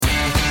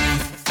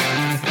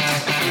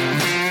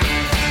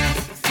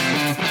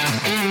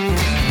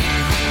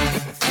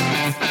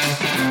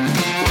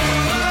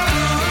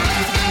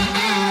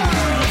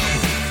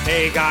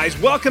guys,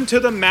 welcome to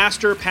the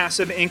Master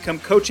Passive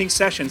Income Coaching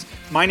Sessions.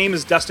 My name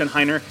is Dustin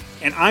Heiner,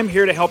 and I'm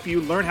here to help you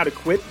learn how to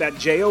quit that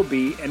JOB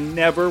and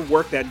never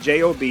work that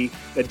JOB,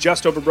 that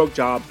just over broke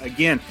job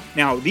again.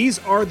 Now, these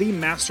are the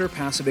Master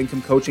Passive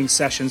Income Coaching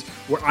Sessions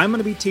where I'm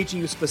going to be teaching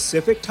you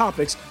specific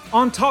topics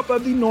on top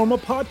of the normal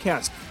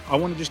podcast. I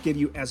want to just give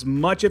you as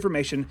much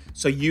information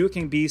so you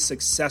can be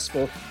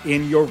successful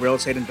in your real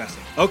estate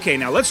investing. Okay,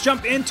 now let's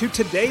jump into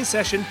today's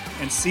session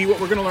and see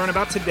what we're going to learn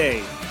about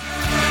today.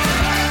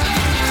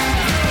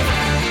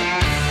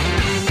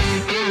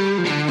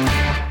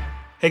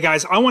 Hey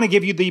guys, I want to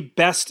give you the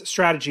best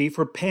strategy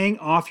for paying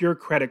off your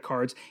credit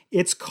cards.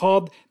 It's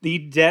called the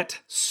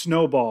debt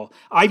snowball.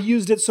 I've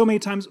used it so many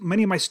times.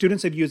 Many of my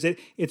students have used it.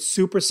 It's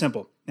super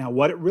simple. Now,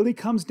 what it really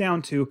comes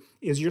down to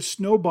is you're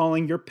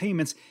snowballing your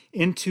payments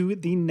into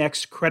the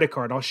next credit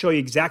card. I'll show you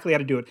exactly how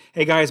to do it.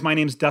 Hey guys, my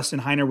name is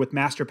Dustin Heiner with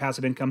Master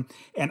Passive Income,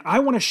 and I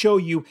want to show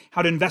you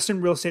how to invest in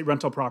real estate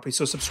rental property.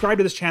 So subscribe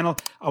to this channel.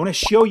 I want to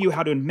show you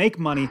how to make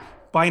money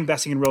by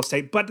investing in real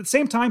estate. But at the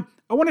same time,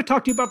 I want to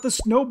talk to you about the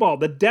snowball,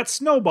 the debt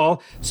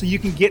snowball, so you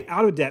can get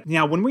out of debt.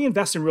 Now, when we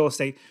invest in real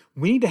estate,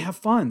 we need to have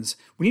funds.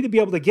 We need to be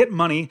able to get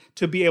money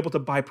to be able to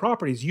buy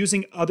properties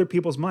using other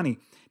people's money.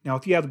 Now,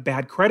 if you have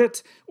bad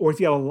credit, or if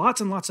you have lots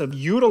and lots of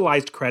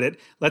utilized credit,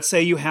 let's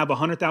say you have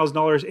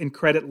 $100,000 in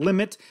credit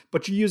limit,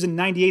 but you're using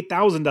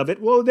 $98,000 of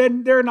it, well,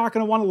 then they're not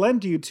going to want to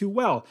lend to you too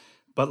well.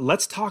 But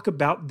let's talk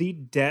about the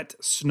debt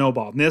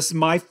snowball. And this is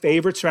my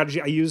favorite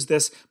strategy. I use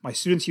this. My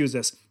students use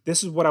this.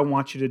 This is what I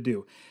want you to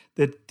do.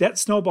 The debt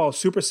snowball is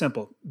super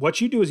simple. What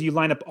you do is you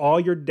line up all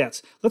your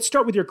debts. Let's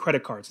start with your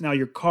credit cards. Now,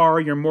 your car,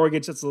 your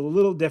mortgage, that's a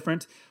little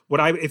different.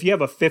 If you have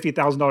a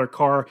 $50,000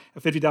 car,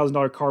 a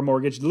 $50,000 car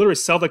mortgage, literally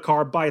sell the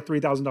car, buy a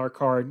 $3,000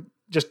 car,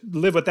 just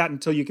live with that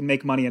until you can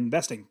make money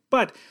investing.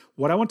 But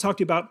what I want to talk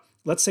to you about,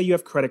 let's say you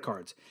have credit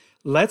cards.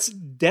 Let's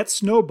debt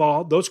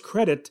snowball those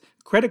credit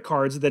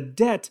cards, the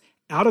debt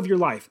out of your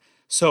life.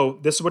 So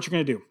this is what you're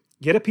going to do.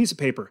 Get a piece of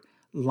paper.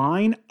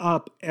 Line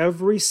up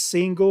every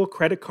single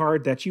credit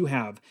card that you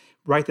have.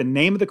 Write the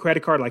name of the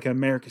credit card, like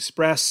American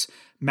Express,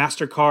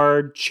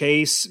 MasterCard,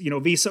 Chase,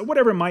 Visa,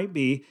 whatever it might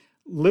be.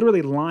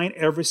 Literally line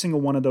every single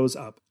one of those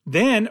up.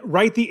 Then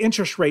write the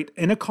interest rate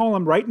in a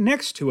column right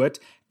next to it,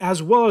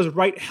 as well as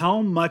write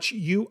how much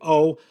you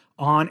owe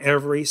on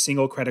every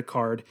single credit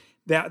card,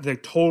 the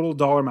total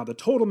dollar amount, the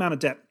total amount of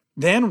debt.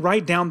 Then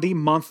write down the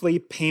monthly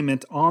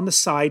payment on the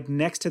side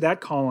next to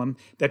that column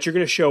that you're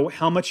going to show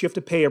how much you have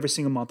to pay every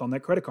single month on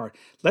that credit card.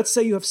 Let's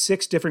say you have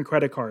 6 different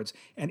credit cards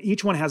and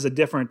each one has a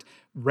different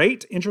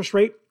rate, interest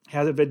rate,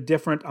 has a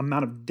different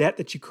amount of debt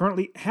that you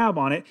currently have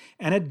on it,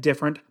 and a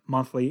different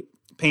monthly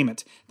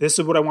payment. This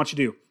is what I want you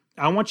to do.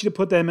 I want you to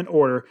put them in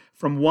order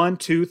from 1,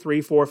 2,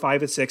 3, 4,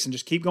 5, and 6, and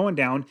just keep going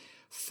down.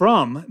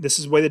 This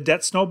is the way the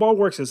debt snowball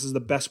works. This is the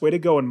best way to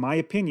go, in my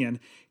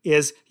opinion,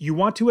 is you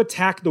want to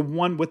attack the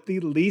one with the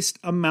least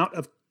amount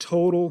of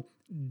total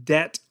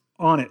debt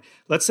on it.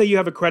 Let's say you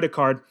have a credit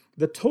card.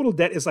 The total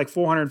debt is like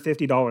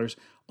 $450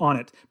 on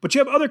it, but you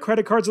have other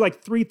credit cards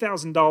like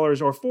 $3,000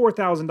 or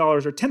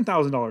 $4,000 or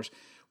 $10,000.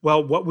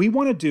 Well, what we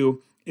want to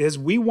do is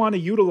we want to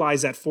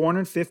utilize that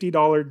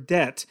 $450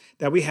 debt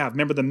that we have.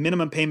 Remember, the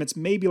minimum payments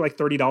may be like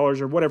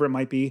 $30 or whatever it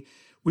might be.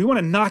 We want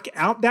to knock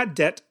out that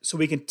debt so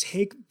we can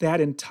take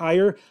that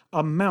entire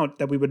amount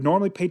that we would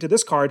normally pay to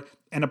this card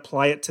and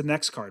apply it to the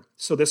next card.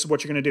 So this is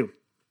what you're going to do.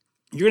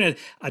 You're going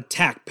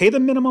to pay the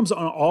minimums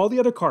on all the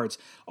other cards,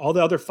 all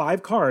the other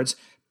 5 cards,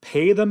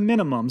 pay the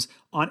minimums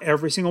on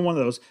every single one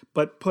of those,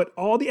 but put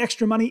all the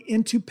extra money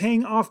into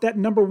paying off that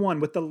number one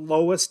with the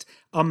lowest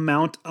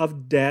amount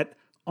of debt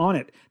on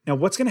it. Now,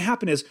 what's going to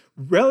happen is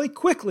really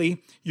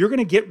quickly, you're going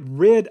to get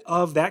rid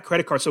of that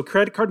credit card. So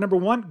credit card number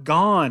 1,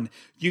 gone.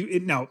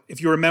 Now,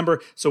 if you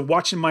remember, so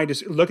look at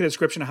the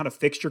description on how to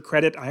fix your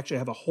credit. I actually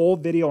have a whole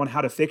video on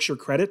how to fix your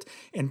credit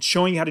and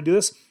showing you how to do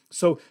this.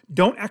 So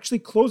don't actually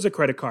close a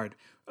credit card.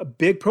 A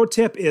big pro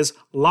tip is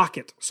lock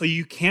it. So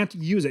you can't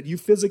use it. You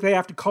physically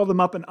have to call them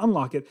up and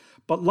unlock it,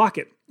 but lock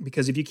it.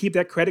 Because if you keep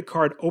that credit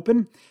card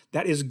open,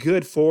 that is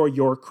good for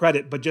your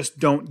credit, but just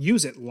don't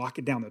use it. Lock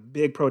it down. The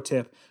big pro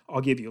tip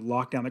I'll give you,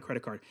 lock down the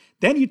credit card.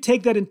 Then you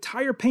take that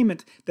entire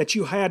payment that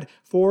you had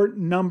for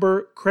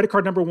credit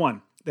card number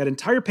 1, that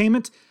entire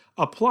payment,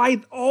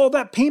 apply all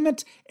that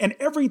payment and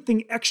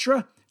everything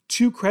extra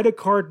to credit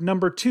card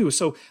number 2.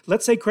 So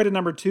let's say credit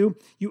number 2,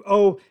 you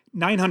owe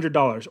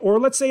 $900, or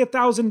let's say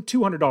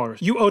 $1,200.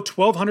 You owe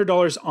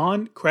 $1,200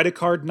 on credit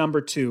card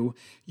number 2.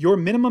 Your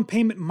minimum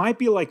payment might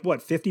be like,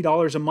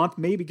 $50 a month,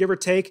 maybe give or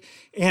take.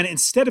 And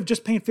instead of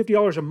just paying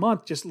 $50 a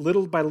month, just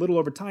little by little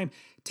over time,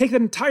 take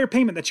that entire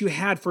payment that you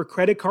had for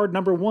credit card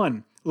number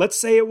 1. Let's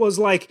say it was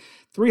like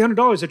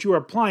 $300 that you were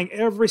applying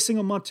every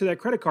single month to that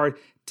credit card.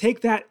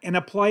 Take that and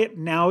apply it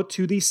now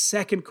to the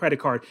second credit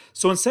card.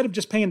 So instead of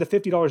just paying the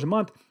 $50 a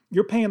month,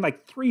 you're paying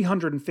like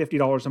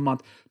 $350 a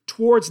month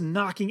towards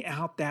knocking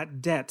out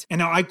that debt. And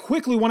now I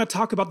quickly want to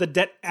talk about the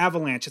debt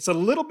avalanche. It's a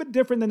little bit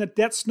different than the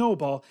debt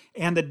snowball,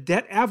 and the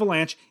debt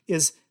avalanche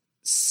is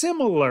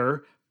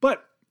similar,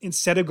 but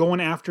instead of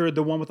going after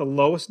the one with the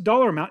lowest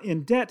dollar amount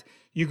in debt,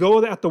 you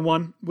go at the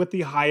one with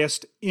the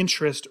highest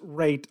interest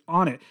rate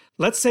on it.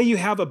 Let's say you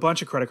have a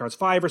bunch of credit cards,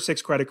 5 or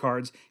 6 credit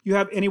cards. You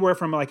have anywhere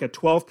from like a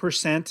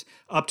 12%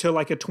 up to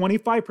like a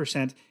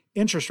 25%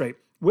 interest rate.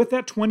 With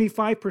that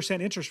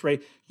 25% interest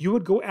rate, you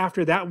would go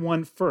after that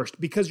one first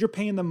because you're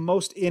paying the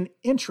most in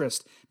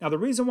interest. Now, the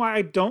reason why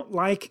I don't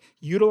like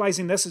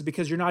utilizing this is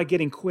because you're not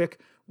getting quick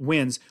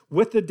wins.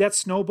 With the debt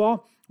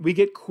snowball, we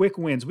get quick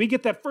wins. We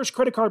get that first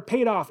credit card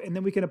paid off, and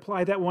then we can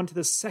apply that one to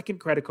the second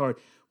credit card.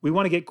 We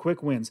want to get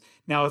quick wins.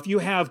 Now, if you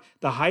have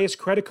the highest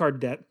credit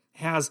card debt,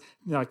 has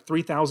like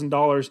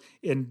 $3,000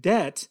 in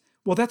debt,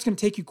 well, that's going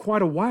to take you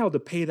quite a while to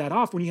pay that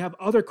off. When you have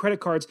other credit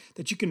cards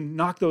that you can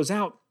knock those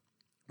out,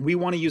 we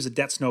want to use a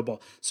debt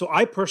snowball. So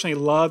I personally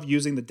love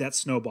using the debt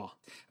snowball.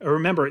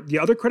 Remember, the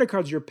other credit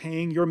cards, you're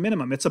paying your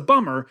minimum. It's a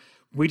bummer.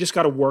 We just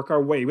got to work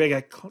our way. We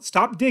got to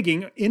stop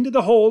digging into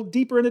the hole,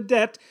 deeper into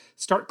debt,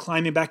 start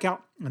climbing back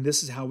out. And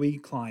this is how we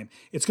climb.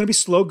 It's going to be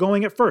slow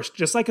going at first,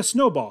 just like a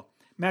snowball.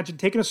 Imagine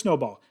taking a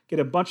snowball, get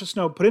a bunch of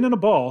snow, put it in a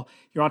ball.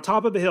 You're on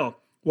top of a hill.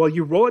 Well,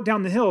 you roll it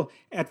down the hill.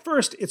 At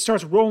first, it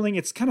starts rolling.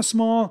 It's kind of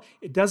small.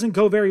 It doesn't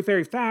go very,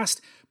 very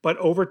fast. But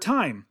over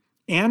time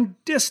and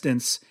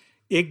distance,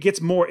 it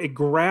gets more, it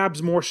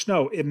grabs more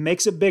snow. It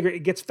makes it bigger.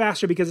 It gets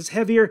faster because it's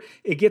heavier.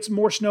 It gets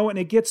more snow and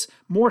it gets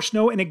more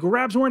snow and it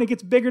grabs more and it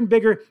gets bigger and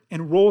bigger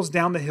and rolls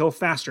down the hill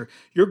faster.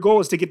 Your goal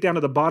is to get down to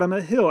the bottom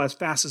of the hill as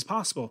fast as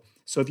possible.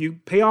 So if you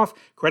pay off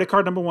credit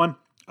card number 1,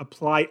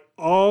 apply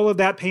all of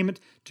that payment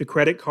to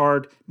credit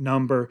card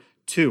number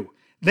 2.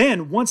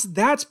 Then once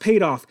that's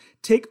paid off,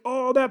 take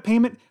all that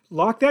payment,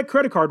 lock that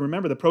credit card.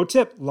 Remember the pro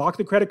tip, lock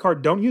the credit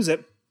card. Don't use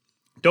it.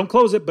 Don't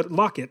close it, but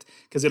lock it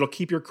because it'll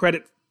keep your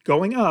credit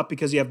going up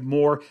because you have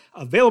more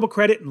available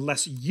credit and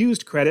less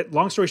used credit.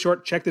 Long story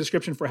short, check the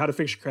description for how to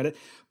fix your credit.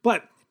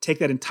 But take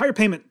that entire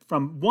payment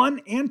from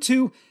 1 and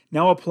 2,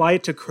 now apply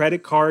it to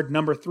credit card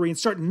number 3 and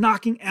start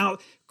knocking out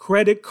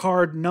credit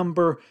card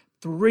number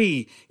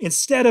 3.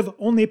 Instead of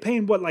only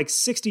paying like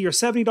 $60 or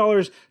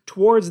 $70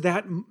 towards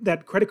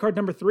that credit card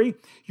number 3,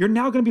 you're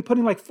now going to be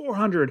putting like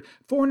 $400,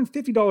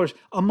 $450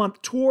 a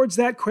month towards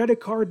that credit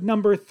card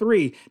number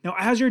 3. Now,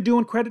 as you're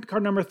doing credit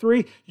card number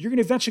 3, you're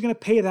eventually going to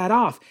pay that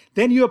off.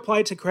 Then you apply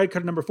it to credit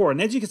card number 4. And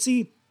as you can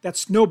see, that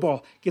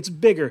snowball gets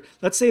bigger.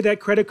 Let's say that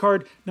credit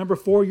card number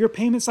 4, your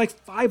payment's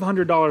like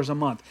 $500 a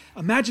month.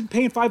 Imagine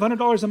paying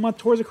 $500 a month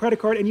towards a credit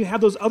card and you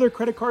have those other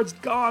credit cards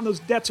gone,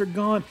 those debts are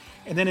gone.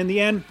 And then in the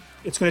end,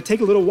 it's going to take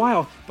a little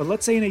while, but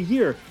let's say in a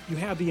year, you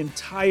have the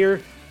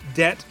entire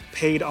debt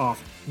paid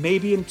off.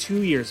 Maybe in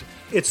 2 years.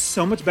 It's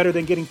so much better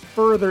than getting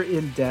further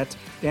in debt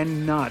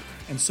than not.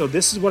 And so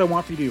this is what I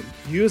want for you to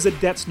do. Use a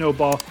debt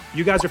snowball.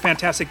 You guys are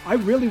fantastic. I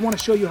really want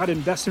to show you how to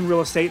invest in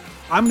real estate.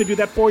 I'm going to do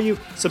that for you.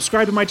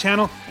 Subscribe to my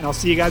channel, and I'll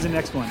see you guys in the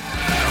next one.